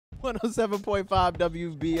107.5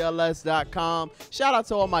 WBLS.com. Shout out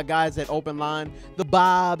to all my guys at Open Line, the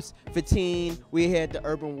Bobs, Fatine. We're here at the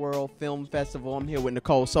Urban World Film Festival. I'm here with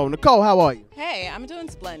Nicole. So, Nicole, how are you? Hey, I'm doing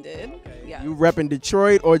splendid. Okay. Yeah. You repping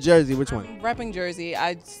Detroit or Jersey? Which one? Repping Jersey.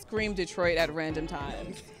 I scream Detroit at random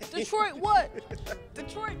times. Detroit what?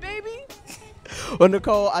 Detroit, baby? Well,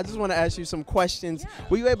 Nicole, I just want to ask you some questions. Yeah.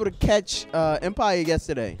 Were you able to catch Empire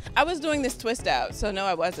yesterday? I was doing this twist out, so no,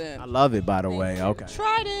 I wasn't. I love it, by the way. Okay.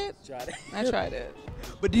 Tried it. Tried it. I tried it.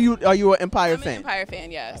 But are you an Empire I'm fan? an Empire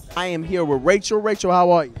fan, yes. I am here with Rachel. Rachel,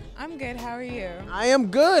 how are you? I'm good. How are you? I am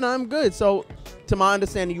good. I'm good. So, to my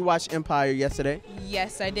understanding, you watched Empire yesterday.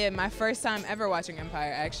 Yes, I did. My first time ever watching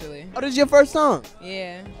Empire, actually. Oh, this is your first time?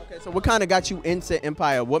 Yeah. Okay, so what kind of got you into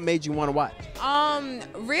Empire? What made you want to watch?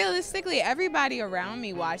 Realistically, everybody around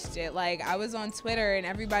me watched it. Like, I was on Twitter and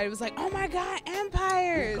everybody was like, "Oh my God,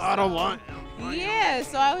 Empires!" Gotta watch. Yeah.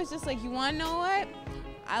 So I was just like, "You want to know what?"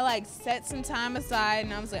 I like set some time aside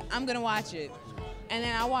and I was like, "I'm gonna watch it." And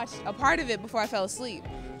then I watched a part of it before I fell asleep.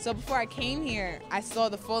 So before I came here, I saw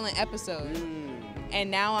the full-length episode. And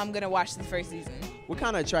now I'm gonna watch the first season. What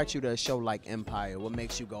kind of attracts you to a show like Empire? What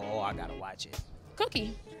makes you go, "Oh, I gotta watch it"?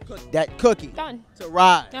 Cookie. That cookie. Done.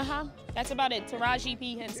 Taraj. That's about it. Taraji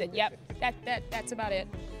P. Henson. Yep. That's about it.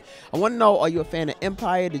 I want to know, are you a fan of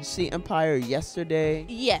Empire? Did you see Empire yesterday?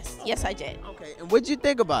 Yes, I did. Okay, and what did you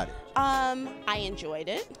think about it? I enjoyed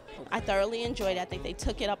it. I thoroughly enjoyed it. I think they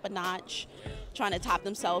took it up a notch, trying to top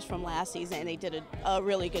themselves from last season, and they did a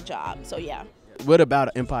really good job. So yeah. What about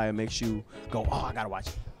Empire makes you go, "Oh, I gotta watch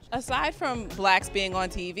it"? Aside from blacks being on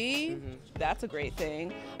TV, that's a great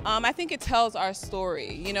thing. I think it tells our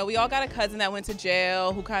story. You know, we all got a cousin that went to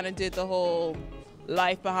jail who kind of did the whole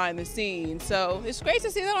life behind the scenes. So it's great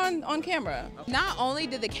to see that on camera. Not only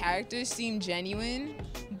did the characters seem genuine,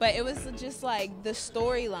 but it was just like the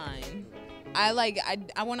storyline. I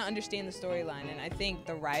want to understand the storyline, and I think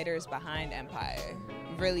the writers behind Empire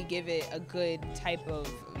really give it a good type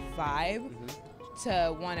of vibe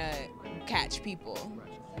to want to catch people,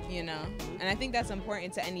 you know? And I think that's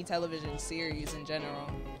important to any television series in general.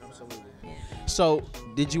 Absolutely. So,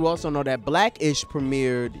 did you also know that Blackish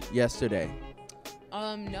premiered yesterday?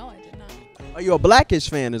 No, I did not. Are you a Blackish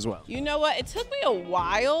fan as well? You know what? It took me a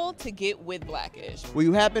while to get with Blackish. Will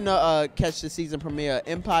you happen to catch the season premiere of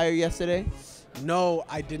Empire yesterday? No,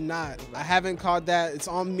 I did not. I haven't caught that. It's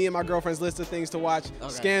on me and my girlfriend's list of things to watch. Okay.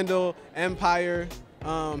 Scandal, Empire,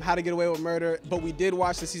 How to Get Away with Murder. But we did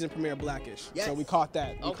watch the season premiere of Blackish. Yes. So we caught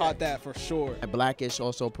that. We caught that for sure. Blackish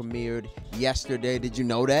also premiered yesterday. Did you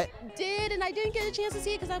know that? Did, and I didn't get a chance to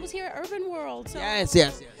see it because I was here at Urban World. So. Yes.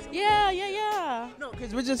 Yeah. No,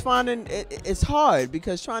 because we're just finding it's hard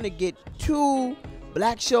because trying to get two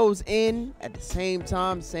black shows in at the same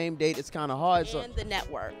time, same date, it's kind of hard. And the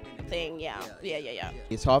network thing, yeah.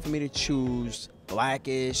 It's hard for me to choose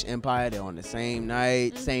Blackish, Empire. They're on the same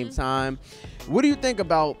night, same time. What do you think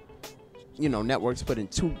about, networks putting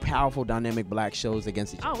two powerful, dynamic black shows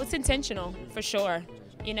against each other? Oh, it's intentional, for sure.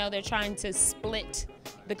 They're trying to split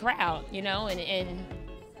the crowd, and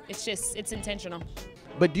it's intentional.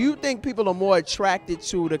 But do you think people are more attracted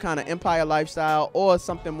to the kind of Empire lifestyle or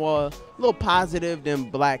something more, a little positive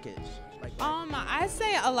than Blackish? I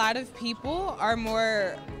say a lot of people are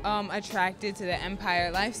more attracted to the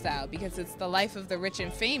Empire lifestyle because it's the life of the rich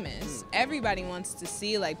and famous. Everybody wants to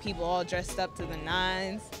see people all dressed up to the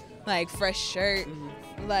nines, fresh shirt,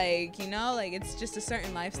 it's just a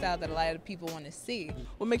certain lifestyle that a lot of people want to see.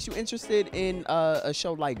 What makes you interested in a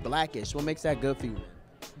show like Blackish? What makes that good for you?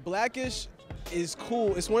 Blackish is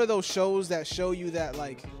cool. It's one of those shows that show you that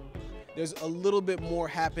there's a little bit more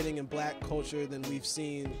happening in black culture than we've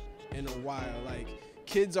seen in a while.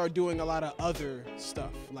 Kids are doing a lot of other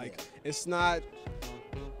stuff. It's not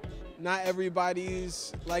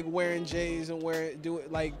everybody's wearing J's and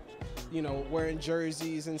wearing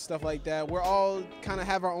jerseys and stuff like that. We're all kind of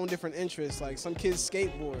have our own different interests. Some kids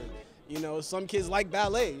skateboard, some kids like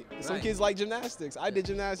ballet, some kids like gymnastics. I did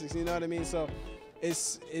gymnastics, you know what I mean? So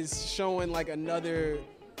it's showing another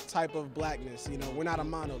type of blackness. We're not a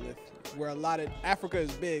monolith. Africa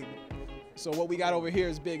is big, so what we got over here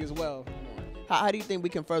is big as well. How do you think we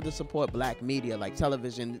can further support black media, like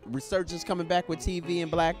television? Research is coming back with TV and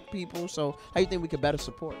black people, so how do you think we could better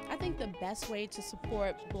support? I think the best way to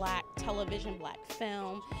support black television, black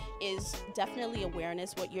film is definitely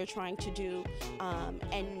awareness, what you're trying to do,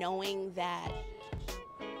 and knowing that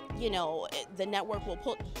the network will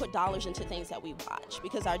put dollars into things that we watch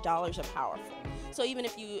because our dollars are powerful. So even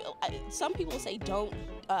if you, some people say don't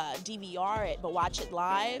DVR it, but watch it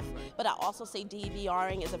live. But I also say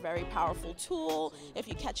DVRing is a very powerful tool. If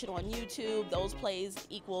you catch it on YouTube, those plays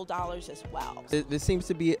equal dollars as well. There seems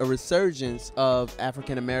to be a resurgence of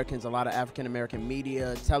African Americans, a lot of African American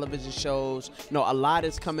media, television shows. You know, a lot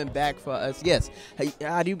is coming back for us. Yes. Hey,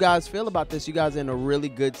 how do you guys feel about this? You guys are in a really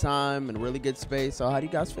good time and a really good space. So how do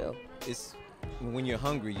you guys feel? It's when you're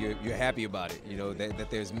hungry, you're happy about it. You know that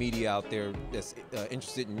there's media out there that's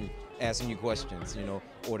interested in asking you questions. You know,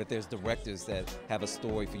 or that there's directors that have a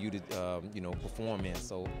story for you to you know, perform in.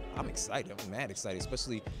 So I'm excited. I'm mad excited,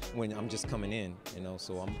 especially when I'm just coming in. You know,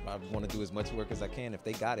 so I want to do as much work as I can. If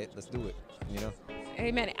they got it, let's do it. You know.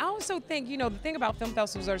 Amen. I also think, you know, the thing about film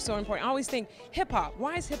festivals are so important. I always think hip-hop.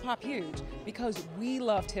 Why is hip-hop huge? Because we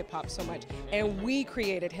loved hip-hop so much, and we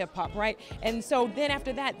created hip-hop, right? And so then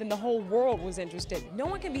after that, then the whole world was interested. No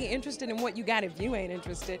one can be interested in what you got if you ain't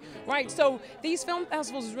interested, right? So these film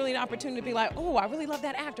festivals is really an opportunity to be like, oh, I really love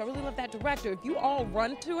that actor. I really love that director. If you all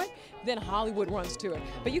run to it, then Hollywood runs to it.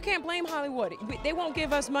 But you can't blame Hollywood. They won't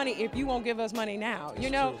give us money if you won't give us money now, you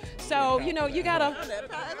know? So, you know, you gotta...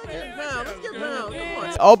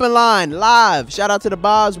 Open line live. Shout out to the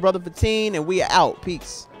Bobs, Brother 15, and we are out.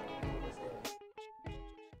 Peace.